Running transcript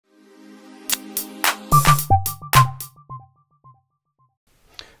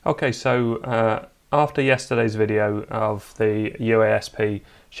Okay, so after yesterday's video of the UASP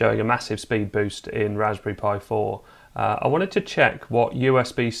showing a massive speed boost in Raspberry Pi 4, I wanted to check what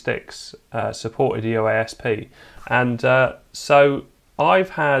USB sticks supported UASP. And so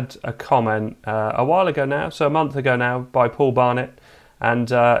I've had a comment a while ago now, so a month ago now, by Barnett, and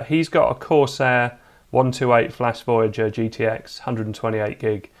he's got a Corsair 128 flash Voyager GTX 128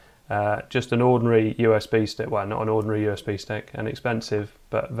 gig. Just an ordinary USB stick, well, not an ordinary USB stick, an expensive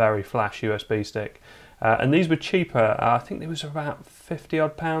but very flash USB stick. And these were cheaper. I think they was about 50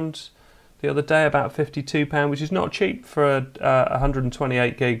 odd pounds the other day, about £52, which is not cheap for a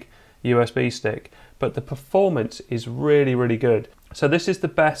 128 gig USB stick, but the performance is really, really good. So this is the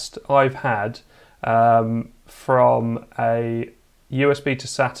best I've had from a USB to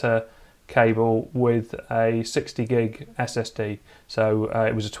SATA cable with a 60 gig SSD. So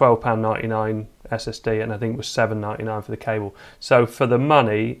it was a £12.99 SSD, and I think it was £7.99 for the cable. So for the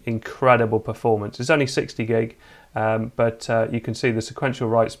money, incredible performance. It's only 60 gig, but you can see the sequential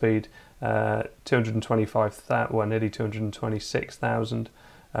write speed, 225,000, well, nearly 226,000.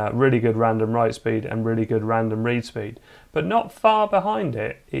 Really good random write speed and really good random read speed. But not far behind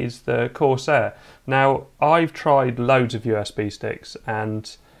it is the Corsair. Now, I've tried loads of USB sticks,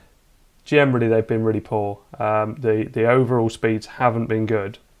 and generally they've been really poor. The overall speeds haven't been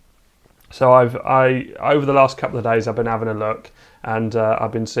good. So over the last couple of days I've been having a look, and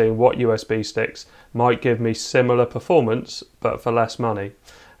I've been seeing what USB sticks might give me similar performance but for less money.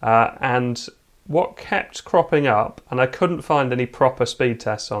 And what kept cropping up, and I couldn't find any proper speed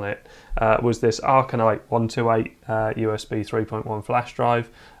tests on it, was this Arcanite 128 USB 3.1 flash drive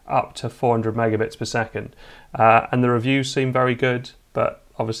up to 400 megabits per second. And the reviews seem very good, but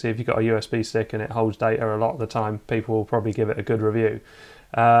obviously if you've got a USB stick and it holds data a lot of the time, people will probably give it a good review.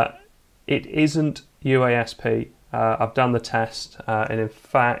 It isn't UASP. I've done the test, and in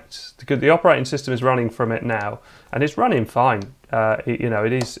fact, the operating system is running from it now, and it's running fine.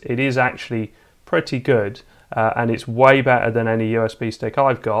 It is actually pretty good, and it's way better than any USB stick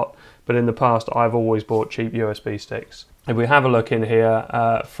I've got. But in the past, I've always bought cheap USB sticks. If we have a look in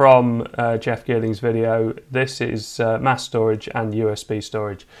here from Jeff Geerling's video, this is mass storage and USB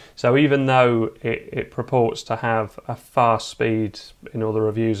storage. So even though it purports to have a fast speed in all the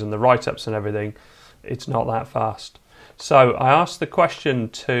reviews and the write-ups and everything, it's not that fast. So I asked the question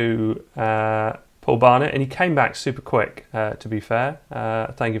to Barnett, and he came back super quick, to be fair.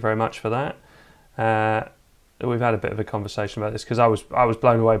 Thank you very much for that. We've had a bit of a conversation about this because I was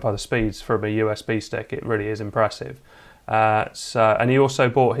blown away by the speeds from a USB stick. It really is impressive. And he also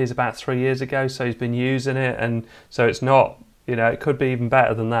bought his about 3 years ago, so he's been using it, and so it's not, it could be even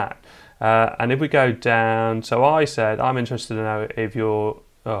better than that. And if we go down, so I said I'm interested to know if your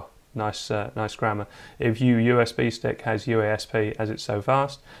nice grammar, if your USB stick has UASP as it's so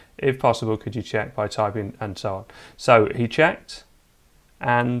fast. If possible, could you check by typing, and so on. So he checked,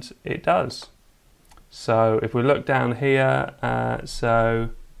 and it does. So if we look down here, so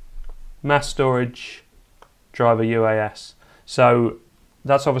mass storage, driver UAS. So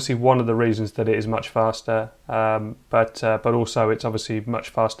that's obviously one of the reasons that it is much faster, but also it's obviously much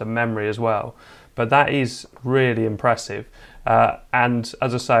faster memory as well. But that is really impressive. And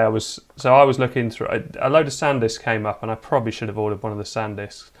as I say, I was looking through a load of SanDisks came up, and I probably should have ordered one of the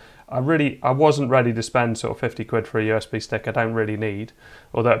SanDisks. I wasn't ready to spend sort of 50 quid for a USB stick I don't really need,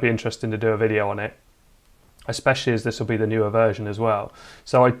 although it'd be interesting to do a video on it, especially as this will be the newer version as well.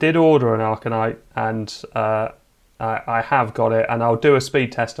 So I did order an Arcanite, and I have got it, and I'll do a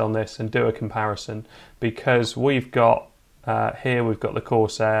speed test on this and do a comparison, because we've got here we've got the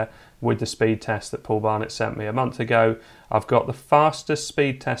Corsair with the speed test that Barnett sent me a month ago. I've got the fastest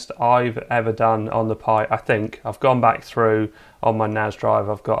speed test I've ever done on the Pi. I think I've gone back through on my NAS drive.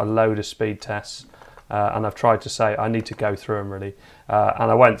 I've got a load of speed tests, and I've tried to say I need to go through them really,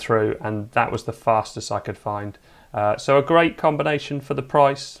 and I went through, and that was the fastest I could find. So a great combination for the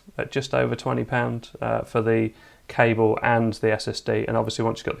price at just over £20 for the cable and the SSD, and obviously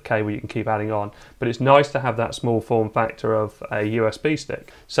once you've got the cable you can keep adding on, but it's nice to have that small form factor of a USB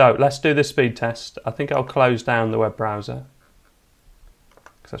stick. So let's do this speed test. I think I'll close down the web browser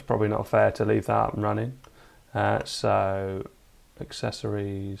because that's probably not fair to leave that up and running. So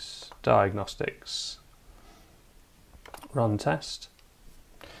accessories, diagnostics, run test.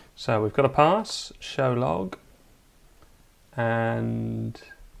 So we've got a pass, show log, and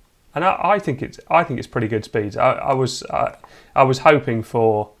I think it's pretty good speeds. I was hoping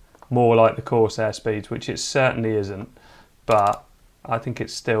for more like the Corsair speeds, which it certainly isn't, but I think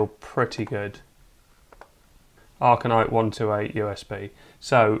it's still pretty good. Arcanite 128 USB.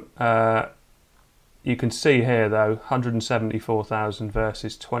 So You can see here though, 174,000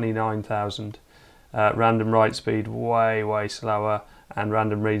 versus 29,000. Random write speed way slower, and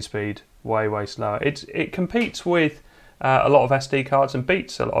random read speed way slower. It competes with a lot of SD cards and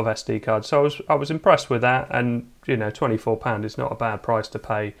beats a lot of SD cards. So I was impressed with that, and you know, £24 is not a bad price to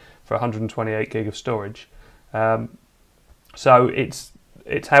pay for 128 gig of storage. So it's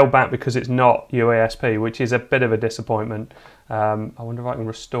held back because it's not UASP, which is a bit of a disappointment. I wonder if I can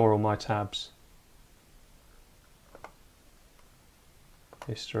restore all my tabs.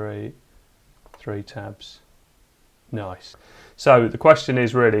 History, 3 tabs. Nice. So the question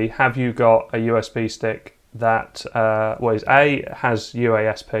is really, have you got a USB stick that has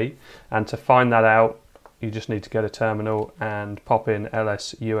UASP? And to find that out, you just need to go to terminal and pop in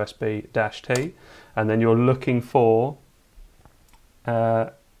ls USB-T, and then you're looking for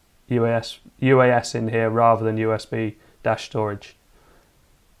UAS in here rather than USB-storage.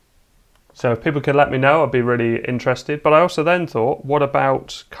 So if people could let me know, I'd be really interested. But I also then thought, what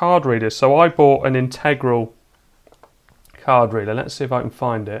about card readers? So I bought an integral card reader. Let's see if I can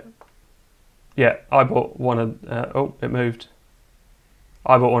find it. Yeah, I bought one of, oh, it moved.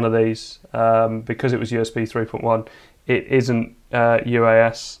 I bought one of these because it was USB 3.1. It isn't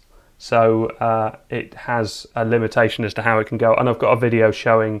UAS, so it has a limitation as to how it can go. And I've got a video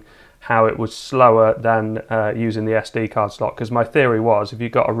showing how it was slower than using the SD card slot, because my theory was if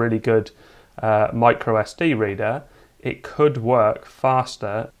you've got a really good micro SD reader, it could work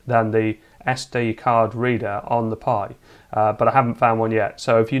faster than the SD card reader on the Pi, but I haven't found one yet.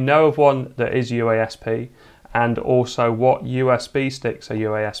 So if you know of one that is UASP, and also what USB sticks are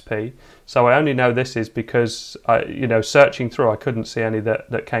UASP. So I only know this is because you know, searching through, I couldn't see any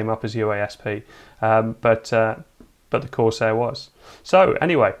that came up as UASP, but the Corsair was. So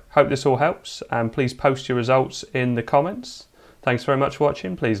anyway, hope this all helps, and please post your results in the comments. Thanks very much for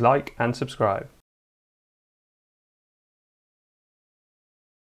watching. Please like and subscribe.